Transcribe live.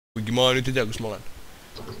Kuigi ma nüüd ei tea, kus ma olen.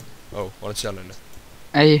 Oh, oled seal enne?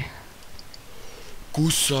 Ei.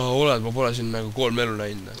 Kus sa oled? Ma pole siin nagu 3 elu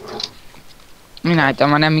näinud. Mina ei tea,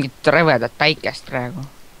 ma näen mingit rõvedat päikest praegu.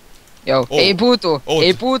 Jou, ei puudu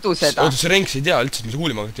seda. Oota, see Renks ei tea üldse, et me see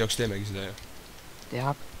Kuulimagneti jaoks teemegi seda ju.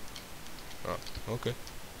 Teab. Okei.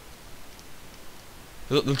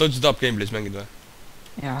 Ta üldse tahab gameplay's mängida või?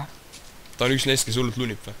 Jaa. Ta on üks neist, kes hullult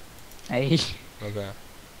lunib või? Ei. Väga hea.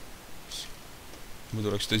 Muidu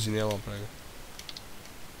oleks tõsine jama praegu.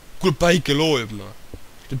 Kuule, päike loojub, noh.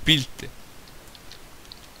 Teeb pilti.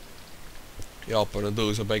 Jaapan on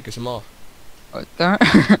tõusa päikese maa. Oota.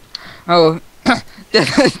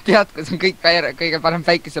 Tead, kus on kõige parem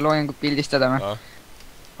päikeseloojangut pildistada või?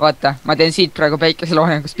 Vaata, ma teen siit praegu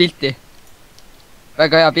päikeseloojangust pilti.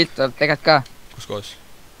 Väga hea pilt tuleb tegelikult ka. Kus kohas?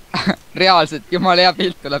 Reaalselt, jumala hea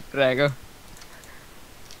pilt tuleb praegu.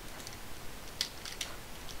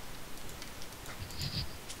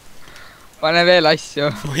 Pane veel asju.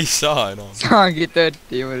 Ma ei saa enam. Saangi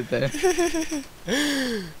tööti juurde.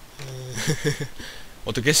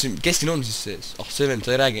 Oota, kes siin on siis sees? Ah, see vend,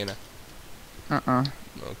 sa ei räägi enne?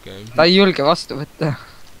 Okei. Ta ei julge vastu võtta.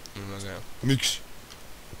 Väga hea. Miks?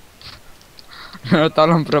 No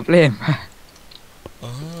tal on probleem.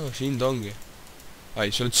 Ahaa, siin ta ongi. Ai,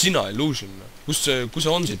 see oled sina, Illusion. Kus see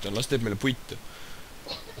on siit on? Las teeb meile puitu.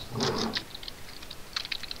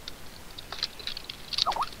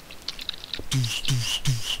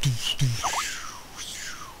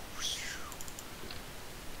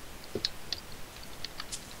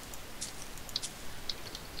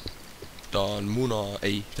 Ta on muna,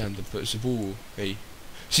 ei, tähendab see puu, ei.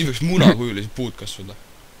 Siin võiks munakujulised puud kasvada.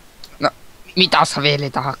 No, mida sa veel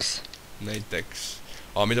ei tahaks? Näiteks.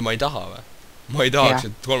 Mida ma ei taha või? Ma ei tahaks,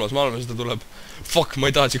 et 3. maailmasõda tuleb. Fuck,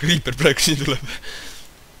 ma ei taha, et see Creeper praegu siin tuleb.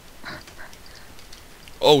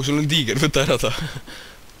 Oh, sul on tiiger, võta ära ta.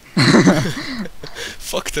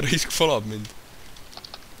 Fuck, ta raisk folab mind.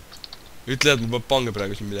 Ütle, et mul peab pange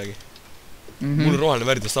praegu siin midagi. Mul on roheline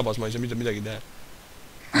värdjas sabas, ma ei saa midagi teha.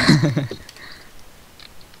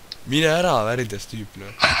 Mine ära, värdjas tüüp,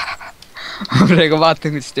 noh. Ma praegu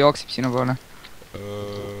vaatan, kuidas ta jookseb sinu poole.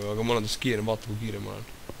 Aga ma olen tast kiirem, vaata kui kiirem ma olen.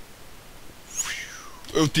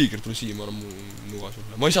 Tiiger tuli siia, ma olen mu nuga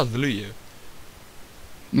sulle. Ma ei saa teda lüüa ju.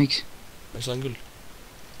 Miks? Ma saan küll.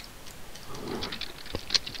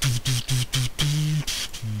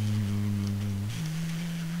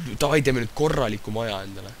 Davai, teeme nüüd korraliku maja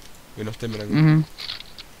endale. Või noh, teeme nagu...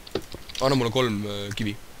 Anna mulle 3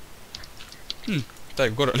 kivi.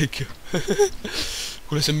 Täiega korralik ju.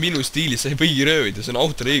 Kuule, see on minu stiilis, sa ei või röövida, see on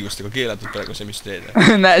autoriõigustega keelatud praegu see, mis teed.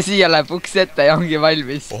 Näe, siia läheb uks ette ja ongi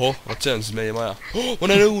valmis. Ohoh, vaat see on siis meie maja. Ma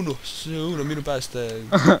näen õunu, see õun on minu pääste.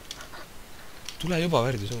 Tule juba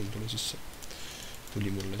värdis õun, tule sisse.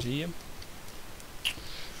 Tuli mulle siia.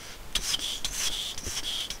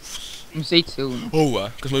 7 õunu.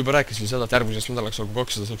 Kas ma juba rääkisin seda, et järgmisest nädalaks olgu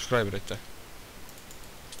 200 subscriberit?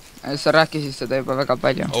 Sa rääkisid seda juba väga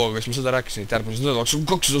palju. Aga kas ma seda rääkisin, et järgmisest nädalaks olgu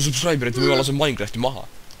 200 subscriberit ja ma lasen Minecrafti maha?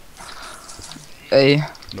 Ei.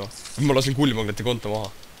 Noh, ma lasen Kuulimagneti konto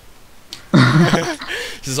maha.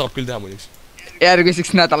 See saab küll teha muiduks.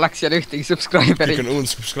 Järgmiseks nädalaks ei ole ühtegi subscriberit. Kõik on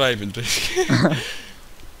unsubscribe'inud.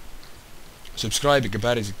 Subscribe'ige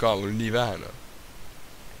päriselt ka, mul on nii vähe, noh.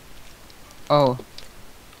 Oh.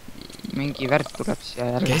 Mingi värd tuleb siia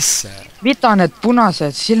järgi. Kes see? Mida need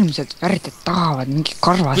punased silmsed värdid tahavad, mingi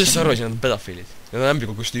karvased? Kuidas sa arvasid, nad on pedofiilid? Nad on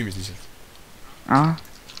ämbliku kostüümis lihtsalt.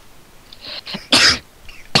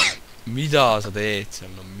 Mida sa teed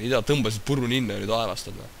seal? No, mida tõmbasid purru ninna ja nüüd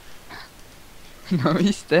aevastad? No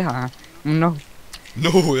mis teha? Noh.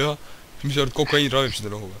 Nohu, jah. Mis sa arvad, kokaiin ravib seda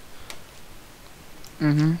nohu või?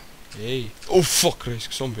 Ei. Oh fuck,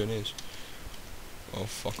 raisk, zombi on ees. Oh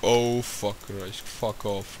fuck, raisk, fuck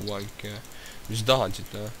off, wank, jah. Mis sa tahad siit,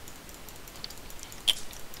 jah?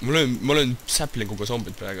 Ma löön säplinguga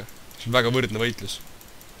zombid praegu. See on väga võrdne võitlus.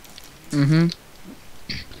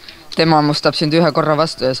 Tema ammustab sind ühe korra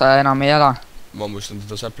vastu ja sa enam ei ela. Ma ammustan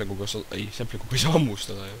teda säplinguga, ei, säplinguga ei saa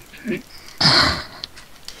ammustada, jah.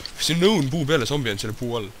 See on õun puu peale, zombi on selle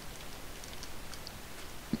puu all.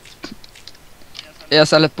 Ja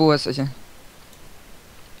sa oled puu otsas, jah?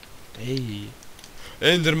 Ei.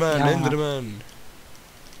 Enderman.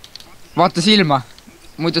 Vaata silma.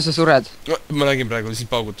 Muidu sa sured. No, ma nägin praegu, siin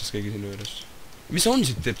paugutas keegi sinu juures. Mis on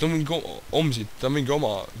siit teeb? Ta on mingi omsid, ta on mingi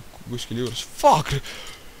oma kuskil juures. Fuck!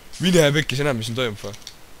 Mine pekki, sa näed, mis siin toimub või?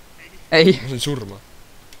 Ei. Ma sain surma.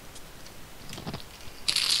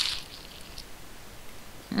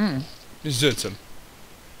 Mis sa sööd seal?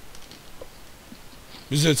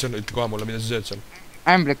 Mis sa sööd seal? Ütle kohe mulle, mida sa sööd seal?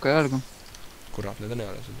 Ämbliku jalgu. Kurat, need on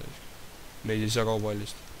heale seda. Neid ei saa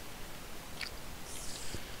kauballist.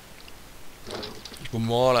 kui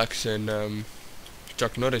ma oleksin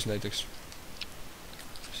Chuck Norris näiteks,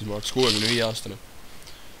 siis ma oleks 65 aastane.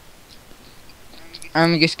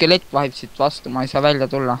 Mingi skelett vahib siit vastu, ma ei saa välja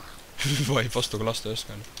tulla. Vahib vastu, aga lasta ei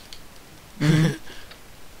oska.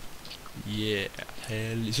 Yeah,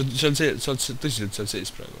 hell, sa oled tõsiselt seal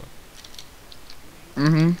sees praegu.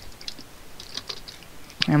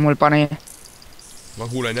 Ja mul pani. Ma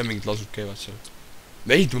kuulen jah, mingid lasud käivad seal.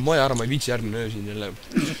 Me ehitame maja ära, ma ei viitsi järgmine öö siin jälle.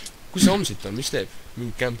 Kus see homsit on, mis teeb?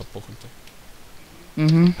 Mingi kämpab pohult.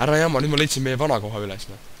 Ära jama, nüüd ma leidsin meie vana koha üles.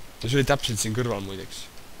 Ja see oli täpselt siin kõrval muideks.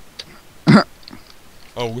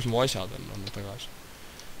 Kus mu asjad on, anna tagasi.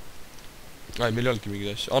 Ai, meil ei olnudki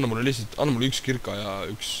mingid asja. Anna mulle üks kirka ja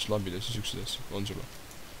üks labid ja siis üksid asja. On sulle?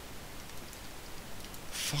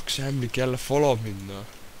 Fuck, see ämblik jälle follow mind, no.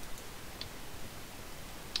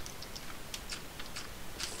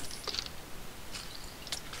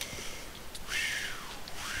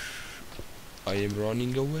 I am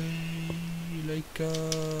running away like a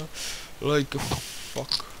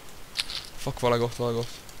fuck, vale koht.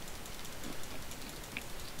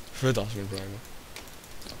 Vedas meil praegu.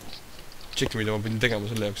 Tšekki, mida ma pidin tegema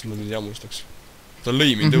selle jaoks, et nad mind jamustaks. Ta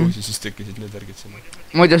lõi mind õusi, siis tekkisid need värgid sinna.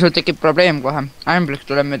 Muidu sul tekib probleem kohe. Ämblik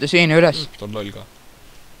tuleb mööda seina üles. Ta on loll ka.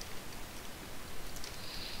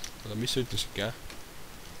 Aga mis sa ütles ikka,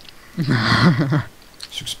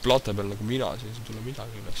 Siukse plate peal nagu mina, siis ei tule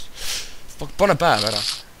midagi üles. Fuck, pane päev ära.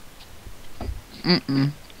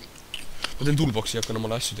 Ma teen toolboxi ja hakkan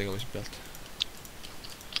omale asju tegema siit pealt.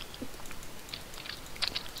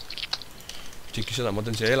 Tšekki seda, ma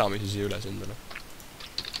teen siia elamisi siia üles endale.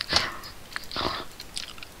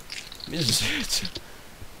 Mida sa sööd seal?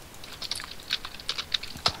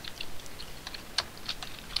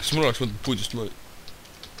 Kas mul oleks mõtled puidust mõõd?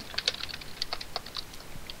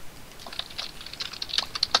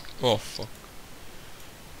 Oh fuck.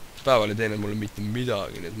 Päeval ei teine mulle mitte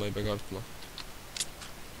midagi, nii et ma ei pea kartma.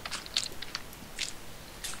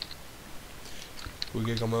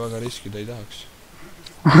 Kuigi ega ma väga riskida ei tahaks.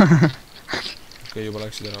 Okei, juba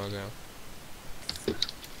läksid ära väga hea.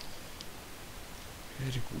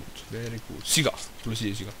 Very good. Siga! Tule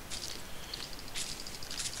siia, siga.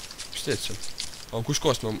 Mis teed seal? Aga kus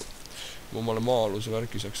kohast ma omale maa-aluse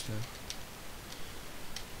värki saaks teha?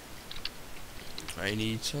 I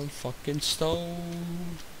need some fucking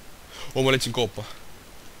stone. Ma leidsin koopa.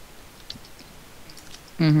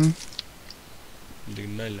 Midagi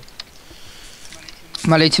nalja.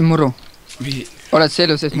 Ma leidsin muru. Oled sa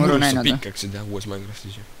elu sees muru näinud? Murust sa pikaksid jah uues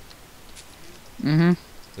Minecraftis ju.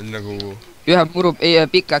 See on nagu... Ühe muru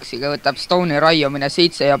pikaksiga võtab stone'i raiumine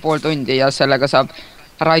 7,5 tundi ja sellega saab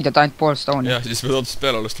raidada ainult pool stone'i. Jah, siis pead otsast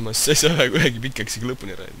peale alustama, siis sa ei saa ühegi pikaksiga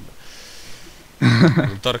lõpuni raidada.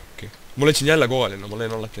 Tarki. Ma leidsin jälle kovalina, ma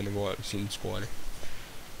leian alati enne koval, siin kovali.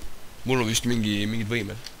 Mul on vist mingid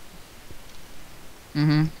võimed.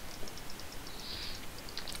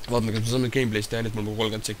 Vaatame, kas me saame gameplay'st teha, nii et mul on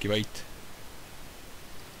 30 sekki väit.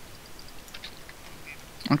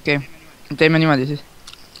 Okei, teeme niimoodi siis.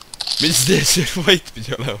 Mida sa teed, see vait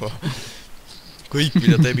pidi olema? Kõik,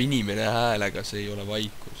 mida teeb inimene häälega, see ei ole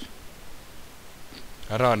vaikus.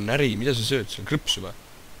 Ära näri, mida sa sööd, see on krõpsu või?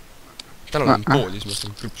 Täna on poodi, siis ma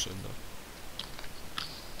ostan krõpsu enda.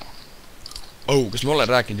 Kas ma olen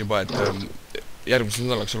rääkinud juba, et järgmises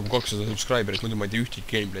nädalaks olgu 200 subscriberit, muidu ma ei tee ühtegi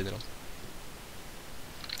gameplay'd enam.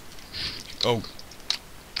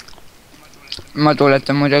 Ma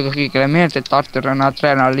tuletan muidugi kõigile meelde, et Artur on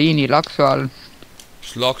adrenaliini laksu all.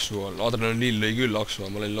 Mis laksu all? Adrenaliin lõi küll laksu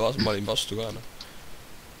all, ma olin vastu ka.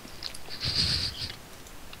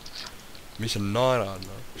 Mis on naera?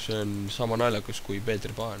 See on sama naljakas kui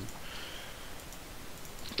Peeter Paan.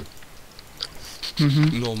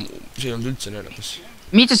 No, see on üldse naljakas.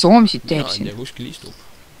 Mida sa homsid teed siin? Ja kuskil istub.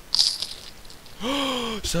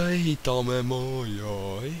 Sa ehitame maja.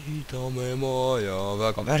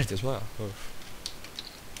 Väga värdjas maja.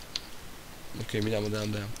 Okei, mida ma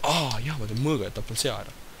tahan teha? Jah, ma teen mõõga, et tapan sea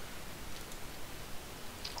ära.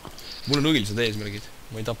 Mul on õilised eesmärgid.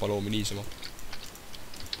 Ma ei tapa loomi niisama.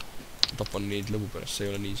 Tapan neid lõbu pärast, see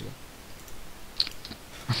ei ole niisama.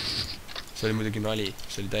 See oli muidugi nali,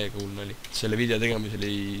 see oli täiega hull nali. Selle video tegemisel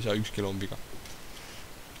ei saa ükski loom viga.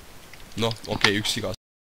 Noh, okei, üks siga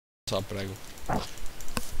saab praegu.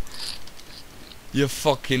 Ja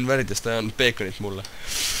fucking värdjas, ta ei andnud peekonit mulle.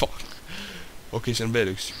 Fuck. Okei, see on veel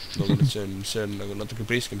üks. See on nagu natuke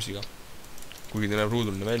priskem siga. Kuigi ta näeb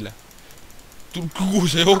ruuduline välja. Kuhu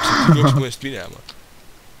sa jooksed, jooks mu eest minema?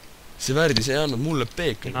 See värdjas ei andnud mulle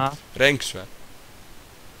peekonit. Ränks või?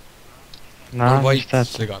 On vait,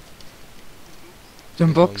 segad. See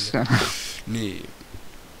on boks. Nii.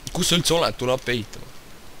 Kus sa üldse oled? Tule appi ehitama.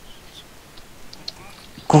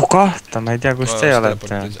 kuhu kohta, ma ei tea, kus te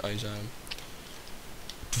olete. Ai saa jah.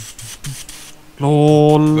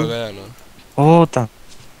 Lool. Väga hea noh. Oota.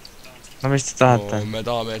 No mis te tahate? No me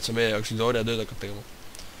tahame, et sa meie jaoks nüüd orja tööd hakkad tegema.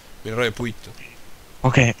 Meil raie puitu.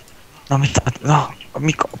 Okei. No mida, noh,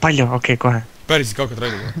 palju, okei, kohe. Päriselt ka hakkad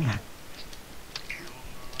raidima.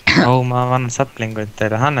 Oh, ma annan saplinguid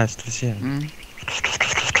teile, Hannes, tuli siia.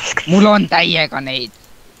 Mul on täiega neid.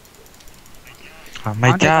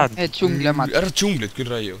 Ma ei tead. Need džungliomad. Ära džunglit küll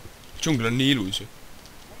raiu. Džungl on nii ilus ju.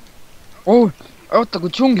 Oota,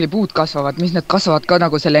 kui džunglipuud kasvavad, mis need kasvavad ka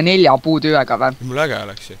nagu selle 4 puutüvega või? Mul äge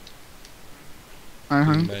oleks ju.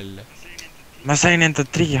 Välja. Ma sain enda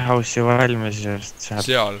treehouse'i valmis just seal.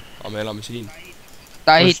 Seal, aga me elame siin.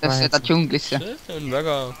 Ta ehitas seda džunglisse. See on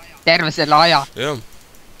väga... Terve selle aja. Jah.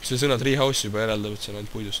 See sõna treehouse juba eraldavad seal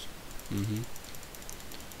ainult puidust.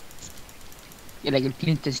 Kellegil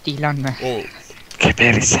Clinton stiil on või?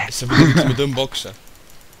 Keberisse. Sa pidid ütlema tõmbokse.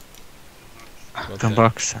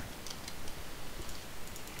 Tõmbokse.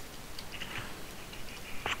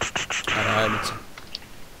 Ära häälitse.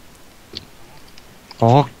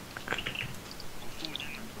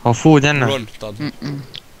 Food enne. Mul on, tahad?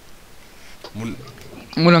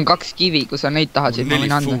 Mul on 2 kivi, kui sa neid tahasid, ma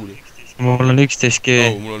võin anda. Mul on 11 kivi.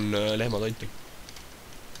 Mul on lehmatoiti.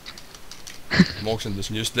 Ma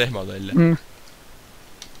oksendasin just lehmad välja.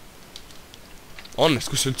 Annes,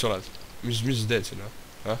 kus sa üldse oled? Mis sa teed siin,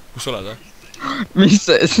 või? Kus sa oled, või? Mis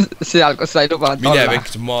seal, kus sa ei lubanud olla? Mine vekk,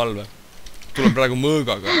 see maa all, või? Tulen praegu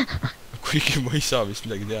mõõgaga. Kuigi ma ei saa vist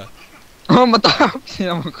midagi teha. Ma tahaksin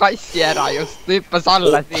oma kassi ära just, hüppas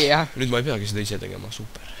alla siia. Nüüd ma ei peagi seda ise tegema,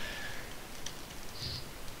 super.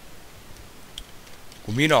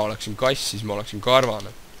 Kui mina oleksin kass, siis ma oleksin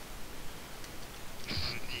karvane.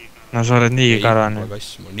 No sa oled nii karvane. Ma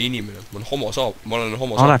olen inimene, ma olen homo sapiens.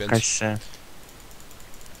 Oled kass, jah.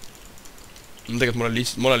 Tegelikult ma olen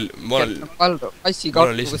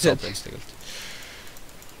lihtsalt sapiens tegelikult.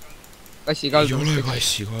 Kassi kaldus. Ei ole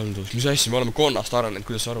kassi kaldus. Mis asja, me oleme konnast arenenud,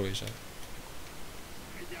 kuidas sa aru ei saa?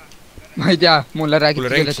 Ma ei tea, mulle räägiti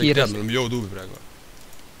küll külle kiiresti. Me oleme YouTube'i praegu.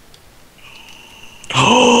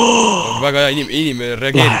 Väga hea inimene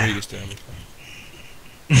reageerib õigesti vähemalt.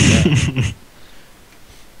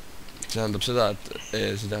 See tähendab seda, et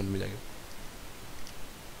see tähendab midagi.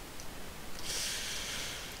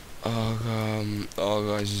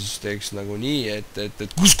 Aga siis teeks nagu nii, et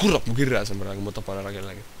kus kurat mu kirjas on praegu, ma tapan ära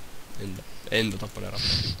kellegi. Enda tapan ära.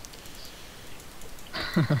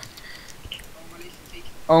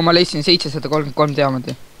 Ma leidsin 733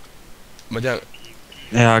 diamondi. Ma tean.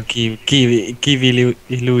 Ja kivi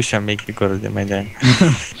illusion mingi kordi, ma ei tea.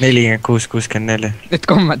 46-64. Need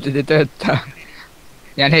kommandid ei tööta.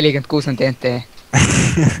 Ja 46 on TNT.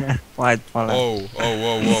 Vahet pole.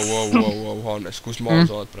 Hannes, kus maa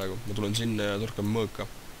sa oled praegu? Ma tulen sinna ja torkan mõõka.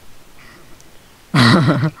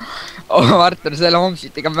 Artur, selle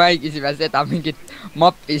homsitiga mängisime seda mingit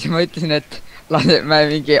mappi, siis ma ütlesin, et laseme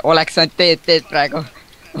mingi, oleks ainult TNT-d praegu.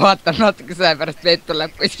 Vaatan natuke selle pärast, veed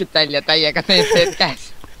tuleb kuskilt välja täiega TNT-d käes.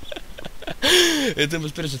 Ei,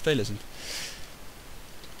 tõmbas päriselt välja sind.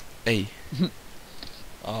 Ei.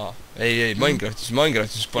 Ei,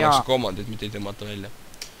 Minecraftis pannakse komandid, mitte ei tõmmata välja.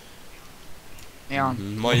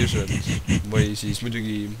 Ma ei usu, et või siis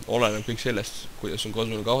muidugi oleneb kõik sellest, kuidas on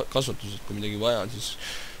kasvatus, et kui midagi vaja on, siis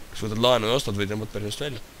kas võtad laenu ja ostad või tõmbad päriselt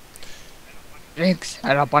välja. Eks,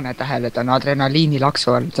 ära pane tähele, ta on adrenaliini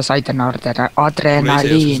laksu all, ta said enne adrenaliini. Mulle ise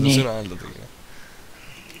ei oska seda sõna hääldadagi.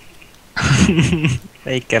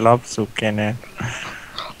 Väike lapsukene.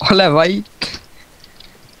 Ole vait.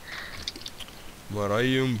 Ma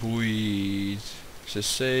raiun puid, sest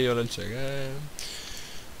see ei ole üldse käe.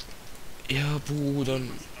 Ja puud on...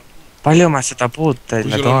 Palju ma seda puud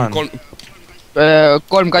teile toon?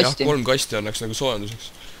 3 kasti. Jah, 3 kasti annaks nagu soojenduseks.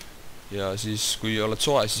 Ja siis, kui oled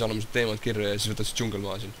soe, siis anname seda teemad kirja ja siis võtad see džungel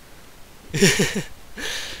maa siin.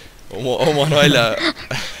 Oma nalja.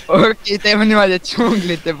 Okei, teeme niimoodi, et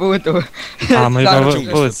džunglit ei puudu. Ma juba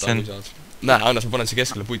puudsin. Näe, Annas, ma panen see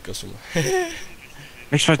keskele puid kasvama.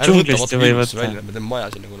 Miks ma džunglist ei või võtta? Me teeme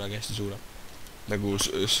maja sinna kunagi hästi suure. Nagu...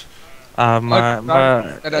 Ma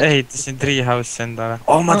ehitasin treehouse endale.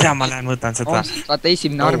 Ma tean, ma lähen võtan seda. Vaata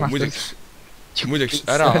esimene armastus. Muideks,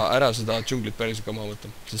 ära seda džunglit päriselt ka maha võtta,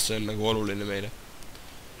 sest see on nagu oluline meile.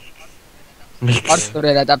 Miks?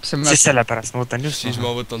 Arturile täpsemalt. Siis sellepärast ma võtan just. Siis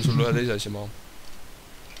ma võtan sulle ühe teise asja maha.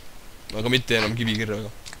 Aga mitte enam kivikirvega.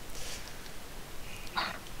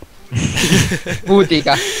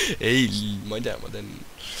 Woodiga. Ei, ma ei tea, ma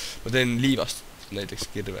teen liivast näiteks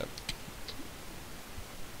kirve.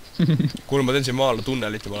 Kuule, ma teen siin maale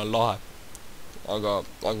tunnelit ja ma olen lahe.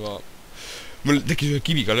 Aga mul tekkis ühe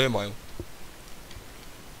kiviga lööma ju.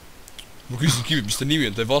 ma küsisin kivi, mis ta nimi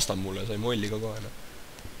on, ta ei vastanud mulle, sai molli ka kohe.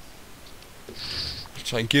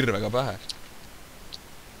 Sain kirvega pähe.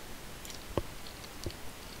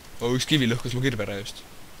 Üks kivi lõhkus mu kirve ära just.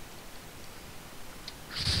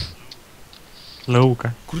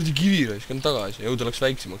 Lõuge. Kuradi kivi raiskan tagasi, jõu ta läks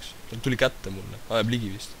väiksemaks. Ta tuli kätte mulle, ajab ligi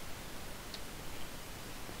vist.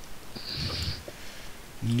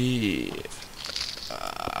 Nii.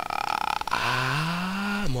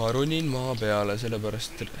 Ma ronin maa peale,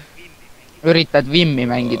 sellepärast... Üritad vimmi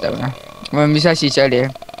mängida või? Või mis asi see oli?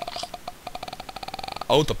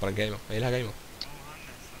 Autot panen käima, ei lähe käima.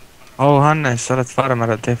 Hannes, sa oled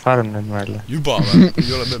farmer, tee farm nüüd välja. Juba või?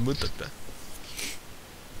 Ei ole meil mõtet.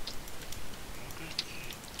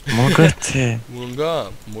 Mul kõhti. Mul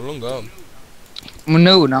on ka. Mu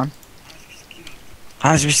nõuna.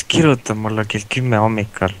 Hannes vist kirjutab mulle kell 10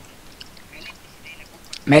 hommikul.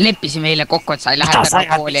 Me leppisime eile kokku, et sa ei lähe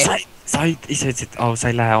täna kooli. Sa ise ütlesid, sa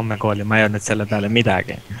ei lähe homme kooli, ma ei öelnud selle peale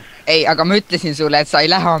midagi. Ei, aga ma ütlesin sulle, et sa ei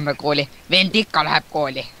lähe homme kooli. Vend ikka läheb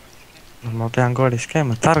kooli. No ma pean koolis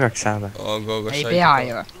käima, targaks saada. Ei pea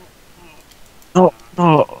ju. No,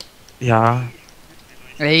 jaa.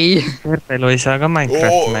 Ei. Terpelu ei saa ka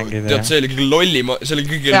Minecrafti mängida. Tead, see oli kõige lollim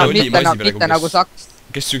asi praegu. Mitte nagu Saks.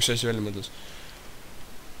 Kes üks asi välja mõtles?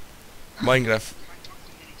 Minecraft.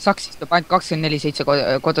 Saks istub ainult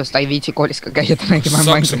 24/7 kodus, ta ei viitsi koolis ka käia, ta mängib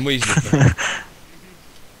Saks on mõislik.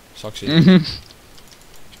 Saksid.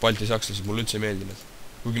 Balti sakslased mulle üldse ei meeldinud.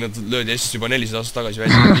 Kuigi nad löödi Eestis juba 400 aastat tagasi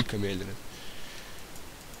välja, nad ikka ei meeldinud.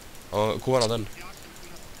 Kui vanad on?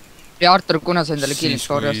 Ja Artur, kuna sa endale killiks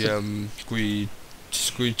koori ostad?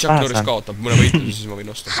 Kui Jack Norris kaotab mõne võitluse, siis ma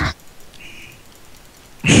võin osta.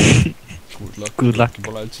 Good luck.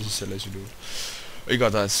 Pole üldse siis selles juhul.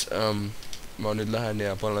 Igatahes, ma nüüd lähen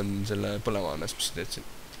ja panen selle põlemaanest, mis sa teed siin.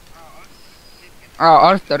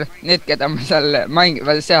 Artur, need, keda ma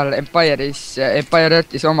seal Empire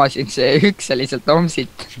Earthis omasin, see üks oli sealt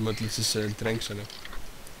Omsit. Sa mõtled siis see Trenksoni?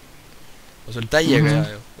 See oli täiega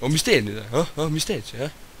hea ju. Mis teed nüüd? Mis teed see,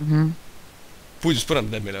 jah? Puidust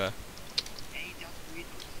põranda teed meile või?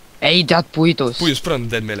 Ei tead puidust. Puidust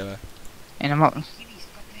põranda teed meile või? Ei no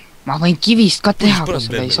ma võin kivist ka teha, kui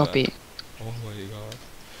sulle ei sobi. Oh my god.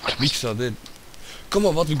 Miks sa teed? Ka ma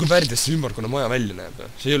vaatan, kui värdjas see ümmarkonna maja välja näeb.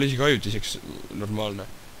 See ei ole isegi ajutiseks normaalne.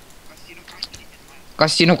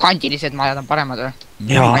 Kas sinu kandilised majad on paremad või?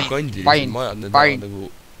 Jaa. Kandilised majad, need on nagu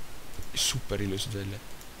super ilusad välja.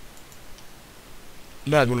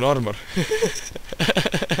 Näed, mul on armor.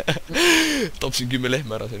 Topsin 10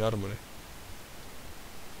 lehme ära, sain armori.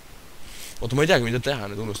 Oota, ma ei teagi, mida teha,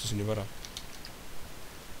 nüüd unustasin juba ära.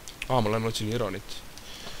 Ma lähen otsin Ironit.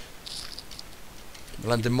 Ma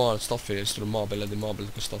lähen teen maalt staffi ja siis tuleb maa peale ja teen maa peale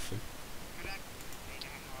ka staffi.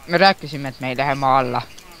 Me rääkisime, et me ei lähe maa alla.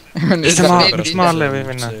 Mis see maa alla või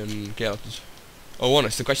minna? See on keelatus.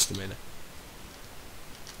 Hoonest on kasti meile.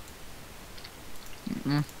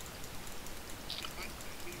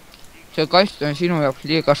 See kast on sinu jaoks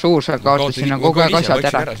liiga suur, sa kaotad sinna kogu aeg asjad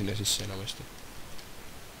ära. Ma ära sinna sisse enamasti.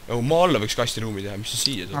 Maa alla võiks kastiruumi teha, mis sa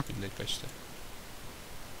siia saab neid kaste?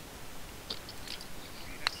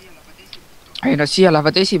 Ei no siia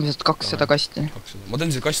lähevad esimesed 200 kasti. Ma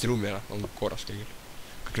teen selle kastiruumi ära, on korras kõigil.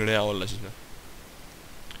 Kõik on hea olla siis.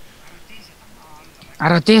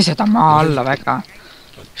 Ära tee seda maa alla väga.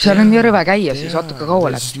 Seal on nii rõve käia, siis vaata ka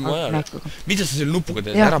kaua läks. Mida sa selle nupuga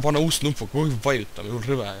teed? Ära pane uust nuppu, kui võib vajuta, mul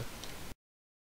rõve.